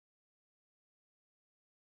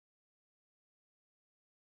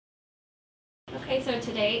Okay, so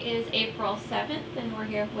today is April 7th, and we're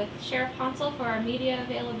here with Sheriff Honsal for our media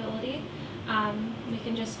availability. We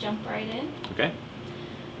can just jump right in. Okay.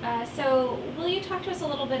 So will you talk to us a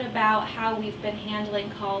little bit about how we've been handling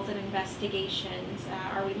calls and investigations?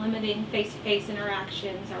 Are we limiting face-to-face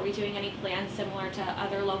interactions? Are we doing any plans similar to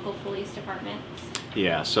other local police departments?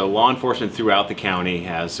 Yeah, so law enforcement throughout the county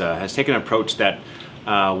has taken an approach that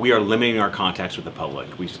we are limiting our contacts with the public.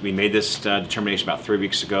 We made this determination about 3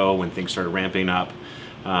 weeks ago when things started ramping up,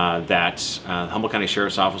 that Humboldt County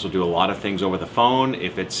Sheriff's Office will do a lot of things over the phone.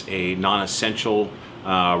 If it's a non-essential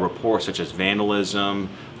report such as vandalism,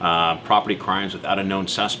 property crimes without a known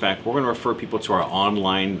suspect, we're going to refer people to our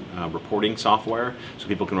online reporting software so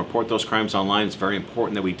people can report those crimes online. It's very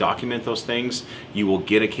important that we document those things. You will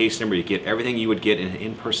get a case number, you get everything you would get in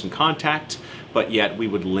in-person contact, but yet we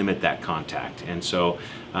would limit that contact. And so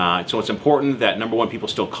it's important that, number one, people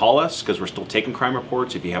still call us because we're still taking crime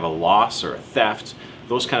reports. If you have a loss or a theft,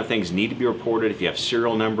 those kind of things need to be reported. If you have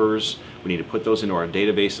serial numbers, we need to put those into our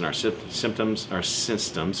database and our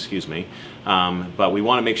systems, excuse me. But we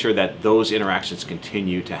want to make sure that those interactions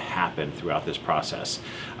continue to happen throughout this process.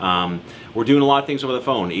 We're doing a lot of things over the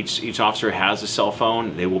phone. Each officer has a cell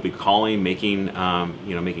phone. They will be calling, making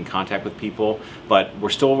contact with people. But we're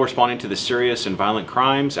still responding to the serious and violent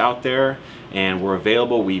crimes out there, and we're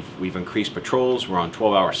available. We've increased patrols. We're on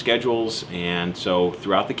 12-hour schedules, and so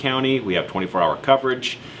throughout the county we have 24-hour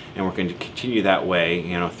coverage, and we're going to continue that way,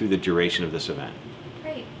 through the duration of this event.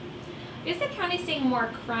 Great. Is the county seeing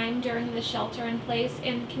more crime during the shelter-in-place,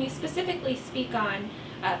 and can you specifically speak on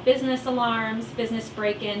business alarms, business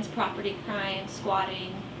break-ins, property crime,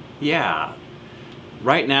 squatting? Yeah.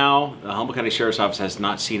 Right now, the Humboldt County Sheriff's Office has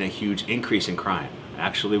not seen a huge increase in crime.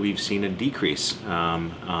 Actually, we've seen a decrease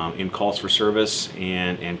in calls for service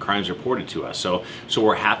and crimes reported to us. So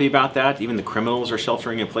we're happy about that. Even the criminals are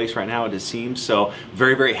sheltering in place right now, it seems. So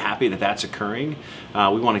very, very happy that that's occurring.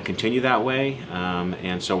 We want to continue that way.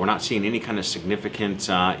 And so we're not seeing any kind of significant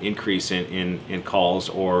increase in calls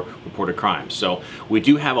or reported crimes. So we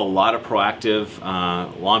do have a lot of proactive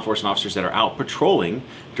law enforcement officers that are out patrolling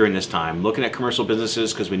during this time, looking at commercial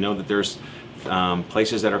businesses, because we know that there's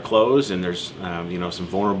places that are closed, and there's some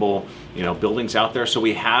vulnerable buildings out there. So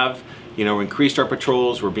we have increased our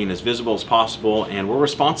patrols. We're being as visible as possible, and we're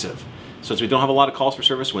responsive. Since we don't have a lot of calls for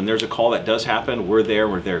service, when there's a call that does happen, we're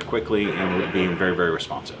there quickly, and we're being very, very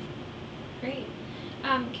responsive. Great.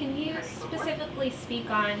 Can you specifically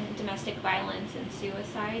speak on domestic violence and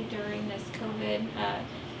suicide during this COVID?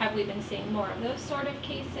 Have we been seeing more of those sort of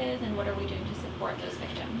cases, and what are we doing to support those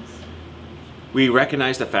victims? We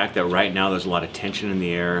recognize the fact that right now there's a lot of tension in the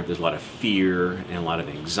air, there's a lot of fear and a lot of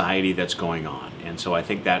anxiety that's going on. And so I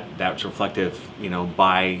think that that's reflective,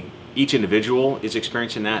 by each individual is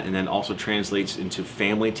experiencing that, and then also translates into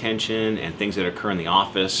family tension and things that occur in the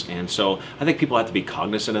office. And so I think people have to be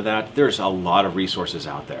cognizant of that. There's a lot of resources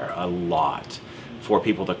out there, a lot, for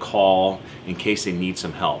people to call in case they need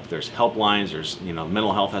some help. There's helplines, there's,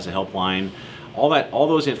 mental health has a helpline. All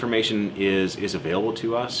those information is available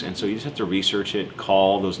to us, and so you just have to research it,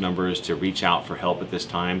 call those numbers to reach out for help at this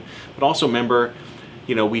time. But also remember,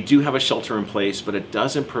 we do have a shelter in place, but it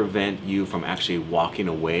doesn't prevent you from actually walking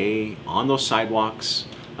away on those sidewalks,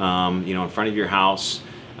 in front of your house,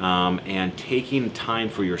 and taking time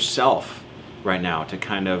for yourself right now to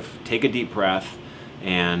kind of take a deep breath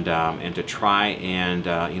and to try and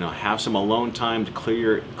have some alone time to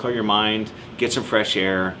clear your mind, get some fresh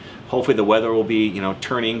air. Hopefully the weather will be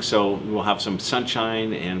turning, so we'll have some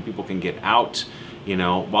sunshine and people can get out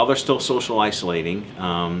while they're still social isolating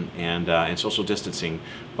and social distancing,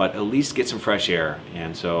 but at least get some fresh air.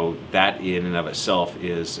 And so that in and of itself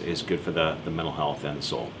is good for the mental health and the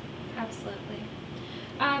soul. Absolutely.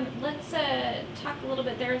 Let's talk a little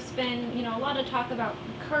bit. There's been a lot of talk about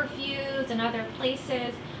curfews and other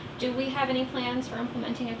places. Do we have any plans for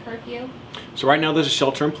implementing a curfew? So right now there's a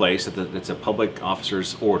shelter in place. It's a public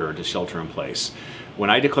officer's order to shelter in place.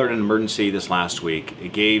 When I declared an emergency this last week,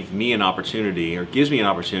 it gave me an opportunity, or gives me an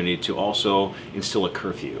opportunity, to also instill a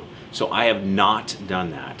curfew. So I have not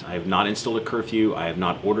done that. I have not instilled a curfew. I have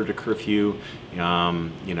not ordered a curfew,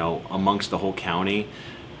 amongst the whole county.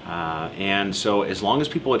 And so as long as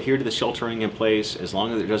people adhere to the sheltering in place, as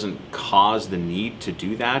long as it doesn't cause the need to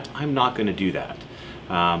do that, I'm not going to do that.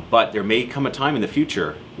 But there may come a time in the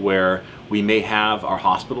future where we may have our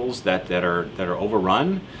hospitals that are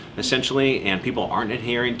overrun, essentially, and people aren't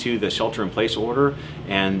adhering to the shelter-in-place order,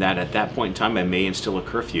 and that at that point in time I may instill a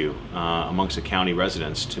curfew amongst the county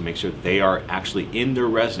residents to make sure that they are actually in their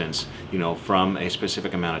residence, from a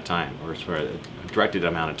specific amount of time, or for a directed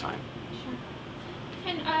amount of time. Sure.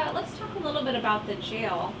 And let's talk a little bit about the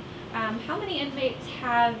jail. How many inmates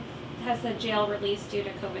has the jail released due to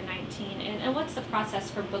COVID-19, and what's the process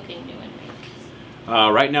for booking new inmates?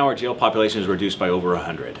 Right now our jail population is reduced by over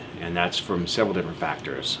 100, and that's from several different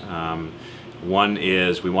factors. One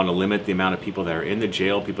is we want to limit the amount of people that are in the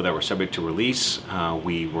jail, people that were subject to release.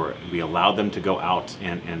 We allowed them to go out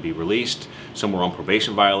and be released. Some were on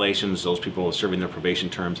probation violations. Those people were serving their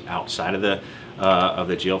probation terms outside of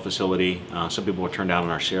the jail facility. Some people were turned down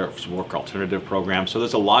on our sheriff's work alternative program. So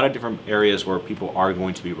there's a lot of different areas where people are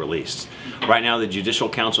going to be released. Right now the Judicial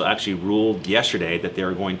Council actually ruled yesterday that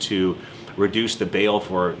they're going to reduce the bail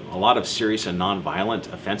for a lot of serious and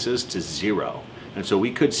non-violent offenses to 0. And so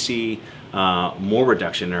we could see more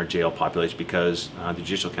reduction in our jail population because the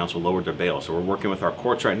Judicial Council lowered their bail. So we're working with our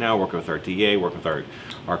courts right now, working with our DA, working with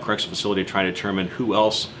our correctional facility, trying to determine who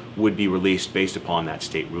else would be released based upon that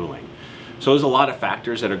state ruling. So there's a lot of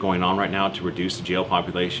factors that are going on right now to reduce the jail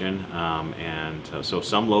population, so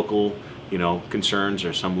some local, concerns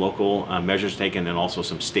or some local measures taken, and also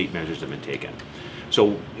some state measures have been taken.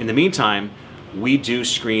 So in the meantime, we do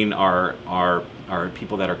screen our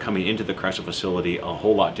people that are coming into the correctional facility a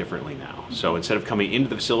whole lot differently now. So instead of coming into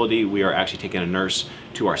the facility, we are actually taking a nurse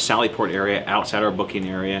to our Sallyport area, outside our booking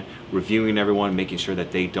area, reviewing everyone, making sure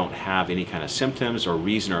that they don't have any kind of symptoms or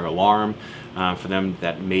reason or alarm for them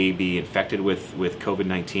that may be infected with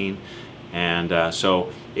COVID-19. And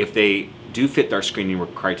so if they do fit our screening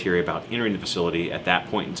criteria about entering the facility, at that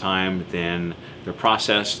point in time, then they're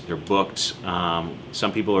processed, they're booked.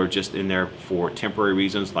 Some people are just in there for temporary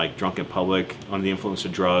reasons, like drunk in public, under the influence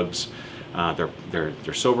of drugs.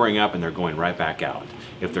 They're sobering up and they're going right back out.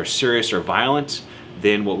 If they're serious or violent,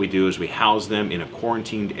 then what we do is we house them in a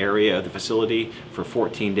quarantined area of the facility for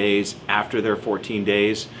 14 days. After their 14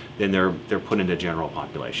 days, then they're put into general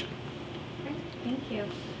population. Okay, thank you.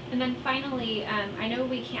 And then finally, I know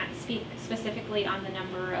we can't speak specifically on the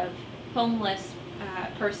number of homeless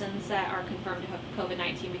persons that are confirmed to have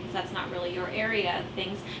COVID-19 because that's not really your area of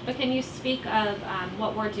things, but can you speak of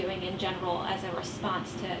what we're doing in general as a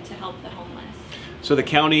response to help the homeless? So the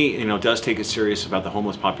county, does take it serious about the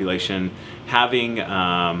homeless population. Having, they're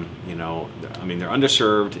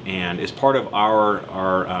underserved, and is part of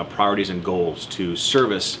our priorities and goals to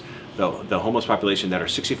service the homeless population that are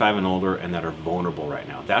 65 and older and that are vulnerable right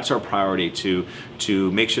now. That's our priority, to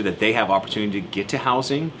make sure that they have opportunity to get to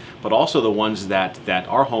housing, but also the ones that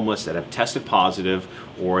are homeless, that have tested positive,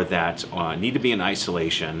 or that need to be in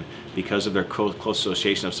isolation because of their close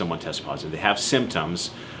association of someone tested positive. They have symptoms,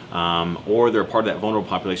 or they're part of that vulnerable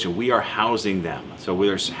population. We are housing them. So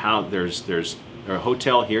there's a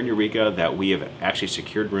hotel here in Eureka that we have actually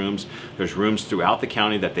secured rooms. There's rooms throughout the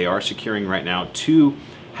county that they are securing right now to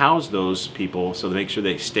house those people, so to make sure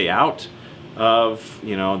they stay out of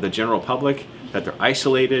the general public, that they're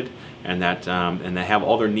isolated, and that and they have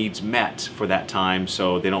all their needs met for that time,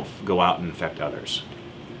 so they don't go out and infect others.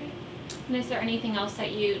 Okay. And is there anything else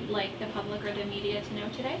that you'd like the public or the media to know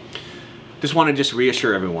today? Just want to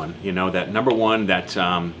reassure everyone, that number one, that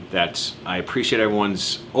I appreciate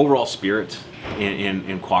everyone's overall spirit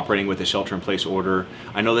in cooperating with the shelter-in-place order.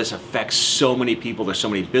 I know this affects so many people. There's so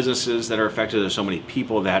many businesses that are affected. There's so many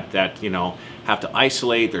people that have to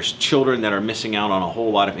isolate. There's children that are missing out on a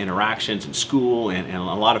whole lot of interactions in school and a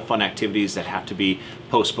lot of fun activities that have to be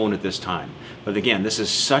postponed at this time. But again, this is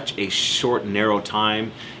such a short, narrow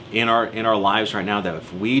time in our lives right now that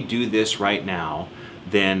if we do this right now,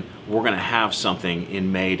 then we're going to have something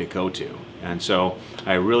in May to go to. And so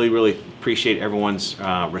I really, really appreciate everyone's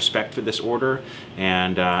respect for this order,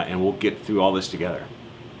 and we'll get through all this together.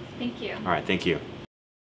 Thank you. All right, thank you.